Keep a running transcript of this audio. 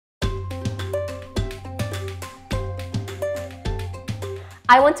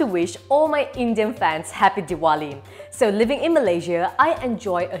I want to wish all my Indian fans happy Diwali. So living in Malaysia, I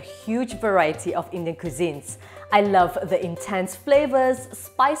enjoy a huge variety of Indian cuisines. I love the intense flavors,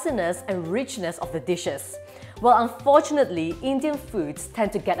 spiciness and richness of the dishes. Well, unfortunately, Indian foods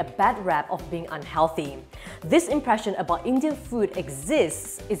tend to get a bad rap of being unhealthy. This impression about Indian food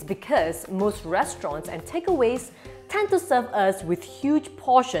exists is because most restaurants and takeaways tend to serve us with huge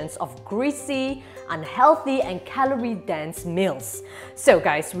portions of greasy, unhealthy and calorie-dense meals. So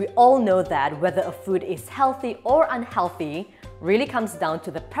guys, we all know that whether a food is healthy or unhealthy really comes down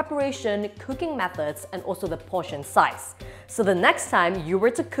to the preparation, cooking methods and also the portion size. So the next time you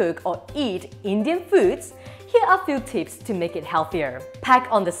were to cook or eat Indian foods, here are a few tips to make it healthier. Pack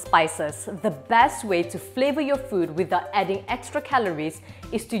on the spices. The best way to flavor your food without adding extra calories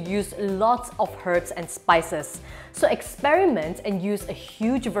is to use lots of herbs and spices. So experiment and use a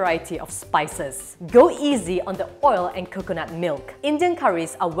huge variety of spices. Go easy on the oil and coconut milk. Indian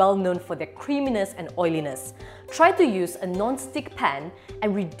curries are well known for their creaminess and oiliness. Try to use a non-stick pan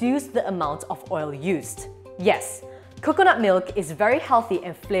and reduce the amount of oil used. Yes, coconut milk is very healthy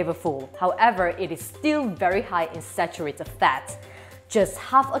and flavorful, however, it is still very high in saturated fat. Just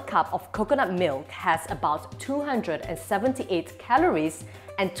half a cup of coconut milk has about 278 calories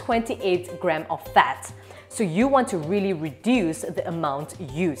and 28 grams of fat. So you want to really reduce the amount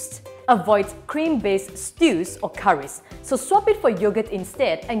used. Avoid cream-based stews or curries. So swap it for yogurt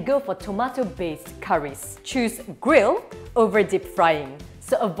instead and go for tomato-based curries. Choose grill over deep frying.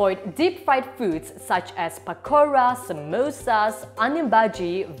 So avoid deep-fried foods such as pakora, samosas, onion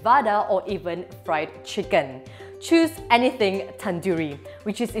bhaji, vada or even fried chicken. Choose anything tandoori,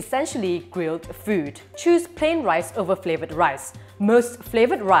 which is essentially grilled food. Choose plain rice over flavoured rice. Most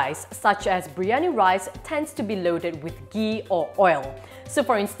flavoured rice, such as biryani rice, tends to be loaded with ghee or oil. So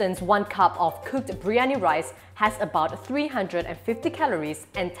for instance, 1 cup of cooked biryani rice has about 350 calories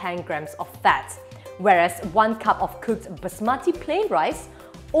and 10 grams of fat, whereas 1 cup of cooked basmati plain rice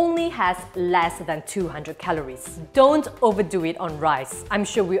only has less than 200 calories. Don't overdo it on rice. I'm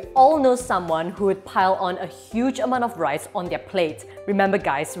sure we all know someone who would pile on a huge amount of rice on their plate. Remember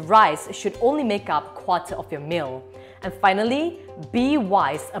guys, rice should only make up quarter of your meal. And finally, be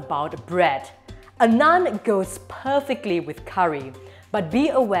wise about bread. A naan goes perfectly with curry, but be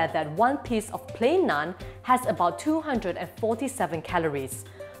aware that 1 piece of plain naan has about 247 calories.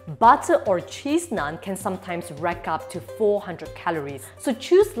 Butter or cheese naan can sometimes rack up to 400 calories. So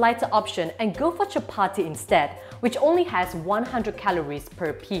choose lighter option and go for chapati instead, which only has 100 calories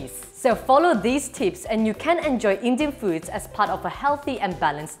per piece. So follow these tips and you can enjoy Indian foods as part of a healthy and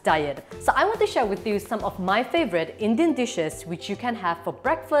balanced diet. So I want to share with you some of my favorite Indian dishes which you can have for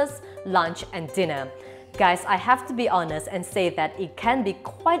breakfast, lunch and dinner. Guys, I have to be honest and say that it can be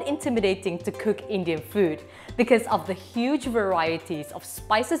quite intimidating to cook Indian food because of the huge varieties of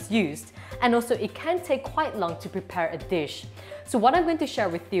spices used, and also it can take quite long to prepare a dish. So what I'm going to share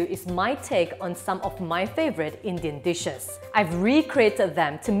with you is my take on some of my favorite Indian dishes. I've recreated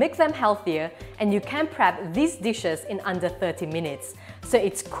them to make them healthier, and you can prep these dishes in under 30 minutes. So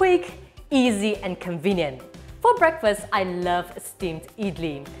it's quick, easy and convenient. For breakfast, I love steamed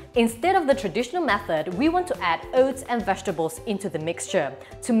idli. Instead of the traditional method, we want to add oats and vegetables into the mixture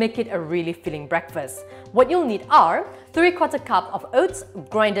to make it a really filling breakfast. What you'll need are 3/4 cup of oats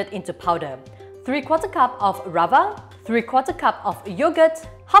grinded into powder, 3/4 cup of rava, 3/4 cup of yogurt,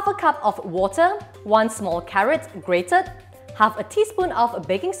 half a cup of water, 1 small carrot grated, half a teaspoon of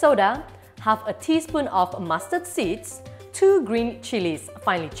baking soda, half a teaspoon of mustard seeds, 2 green chilies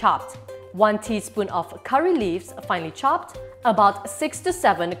finely chopped, 1 teaspoon of curry leaves finely chopped, about 6 to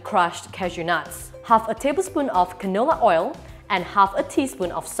 7 crushed cashew nuts, half a tablespoon of canola oil and half a teaspoon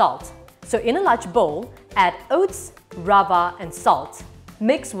of salt. So in a large bowl, add oats, rava and salt.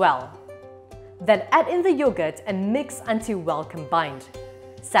 Mix well. Then add in the yogurt and mix until well combined.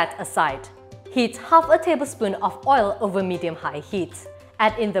 Set aside. Heat half a tablespoon of oil over medium-high heat.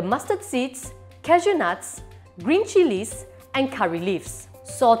 Add in the mustard seeds, cashew nuts, green chilies and curry leaves.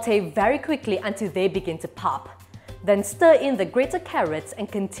 Sauté very quickly until they begin to pop. Then stir in the grated carrots and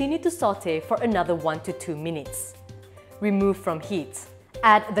continue to sauté for another 1 to 2 minutes. Remove from heat.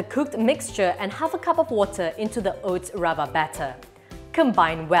 Add the cooked mixture and half a cup of water into the oats rava batter.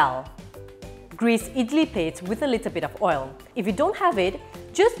 Combine well. Grease idli plate with a little bit of oil. If you don't have it,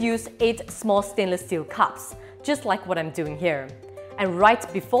 just use 8 small stainless steel cups, just like what I'm doing here. And right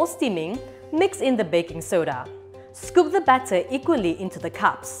before steaming, mix in the baking soda. Scoop the batter equally into the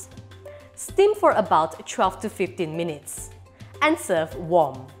cups. Steam for about 12 to 15 minutes and serve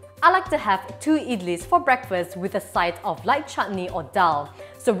warm. I like to have 2 idlis for breakfast with a side of light chutney or dal,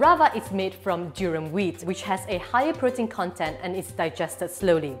 So Rava is made from durum wheat, which has a higher protein content and is digested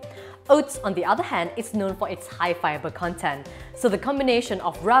slowly. Oats, on the other hand, is known for its high fiber content. So the combination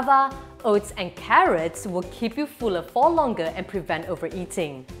of Rava, oats and carrots will keep you fuller for longer and prevent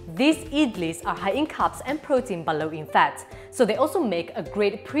overeating. These idlis are high in carbs and protein but low in fat. So they also make a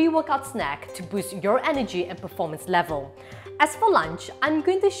great pre-workout snack to boost your energy and performance level. As for lunch, I'm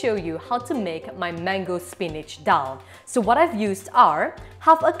going to show you how to make my mango spinach dal. So what I've used are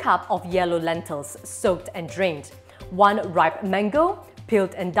half a cup of yellow lentils soaked and drained, 1 ripe mango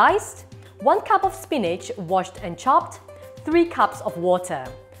peeled and diced, 1 cup of spinach washed and chopped, 3 cups of water,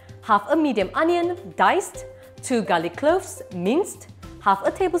 half a medium onion diced, 2 garlic cloves minced, half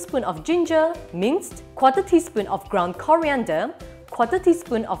a tablespoon of ginger minced, 1/4 teaspoon of ground coriander, 1/4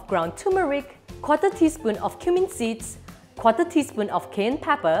 teaspoon of ground turmeric, 1/4 teaspoon of cumin seeds, 1/4 teaspoon of cayenne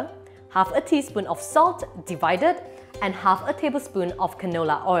pepper, half a teaspoon of salt divided, and half a tablespoon of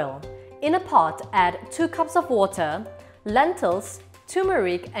canola oil. In a pot, add 2 cups of water, lentils,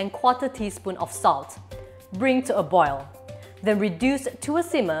 turmeric and 1/4 teaspoon of salt. Bring to a boil. Then reduce to a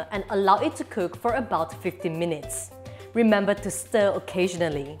simmer and allow it to cook for about 15 minutes. Remember to stir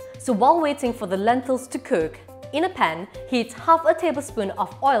occasionally. So while waiting for the lentils to cook, in a pan, heat half a tablespoon of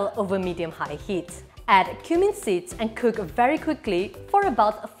oil over medium-high heat. Add cumin seeds and cook very quickly for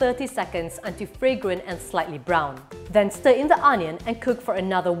about 30 seconds until fragrant and slightly brown. Then stir in the onion and cook for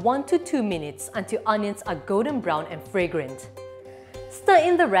another 1 to 2 minutes until onions are golden brown and fragrant. Stir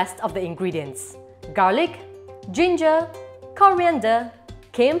in the rest of the ingredients: garlic, ginger, coriander,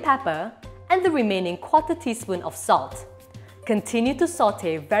 cayenne pepper, and the remaining 1/4 teaspoon of salt. Continue to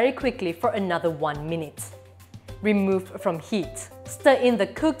saute very quickly for another 1 minute. Remove from heat. Stir in the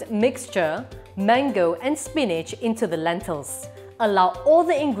cooked mixture, mango and spinach into the lentils. Allow all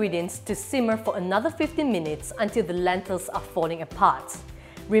the ingredients to simmer for another 15 minutes until the lentils are falling apart.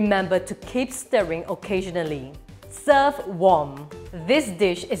 Remember to keep stirring occasionally. Serve warm. This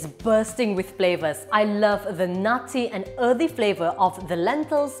dish is bursting with flavors. I love the nutty and earthy flavor of the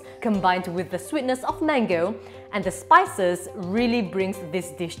lentils combined with the sweetness of mango, and the spices really brings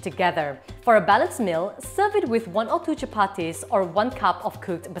this dish together. For a balanced meal, serve it with 1 or 2 chapatis or 1 cup of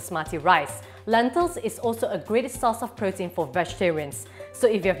cooked basmati rice. Lentils is also a great source of protein for vegetarians. So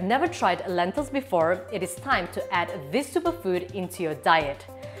if you have never tried lentils before, it is time to add this superfood into your diet.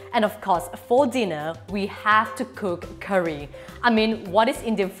 And of course, for dinner, we have to cook curry. I mean, what is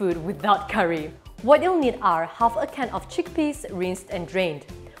Indian food without curry? What you'll need are half a can of chickpeas rinsed and drained,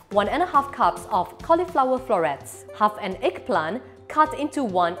 1½ cups of cauliflower florets, half an eggplant cut into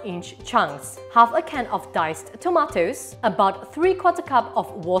 1-inch chunks, half a can of diced tomatoes, about 3/4 cup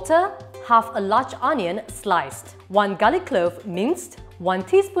of water, half a large onion sliced, 1 garlic clove minced, 1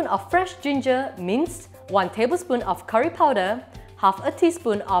 teaspoon of fresh ginger minced, 1 tablespoon of curry powder, half a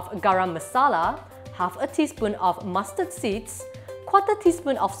teaspoon of garam masala, half a teaspoon of mustard seeds, 1/4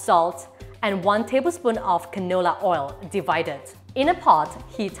 teaspoon of salt, and 1 tablespoon of canola oil divided. In a pot,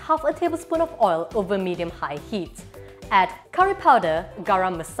 heat half a tablespoon of oil over medium-high heat. Add curry powder,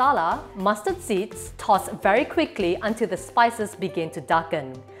 garam masala, mustard seeds, toss very quickly until the spices begin to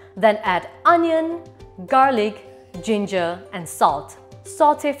darken. Then add onion, garlic, ginger, and salt.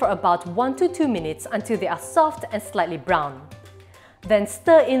 Saute for about 1 to 2 minutes until they are soft and slightly brown. Then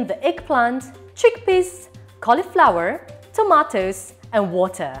stir in the eggplant, chickpeas, cauliflower, tomatoes, and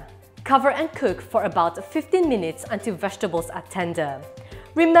water. Cover and cook for about 15 minutes until vegetables are tender.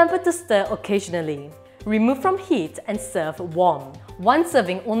 Remember to stir occasionally. Remove from heat and serve warm. One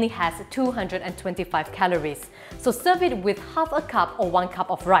serving only has 225 calories, so serve it with half a cup or 1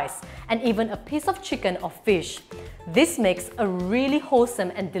 cup of rice and even a piece of chicken or fish. This makes a really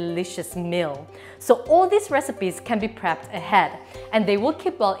wholesome and delicious meal. So all these recipes can be prepped ahead, and they will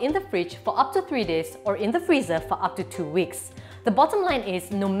keep well in the fridge for up to 3 days or in the freezer for up to 2 weeks. The bottom line is,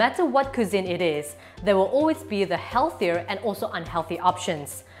 no matter what cuisine it is, there will always be the healthier and also unhealthy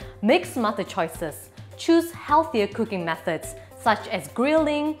options. Make smarter choices. Choose healthier cooking methods such as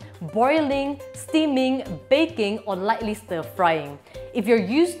grilling, boiling, steaming, baking, or lightly stir-frying. If you're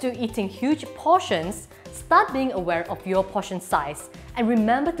used to eating huge portions, start being aware of your portion size and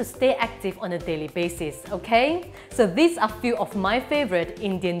remember to stay active on a daily basis, okay? So these are few of my favorite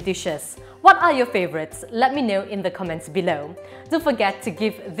Indian dishes. What are your favorites? Let me know in the comments below. Don't forget to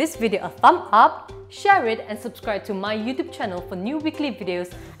give this video a thumb up, share it, and subscribe to my YouTube channel for new weekly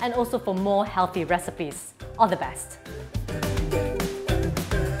videos and also for more healthy recipes. All the best!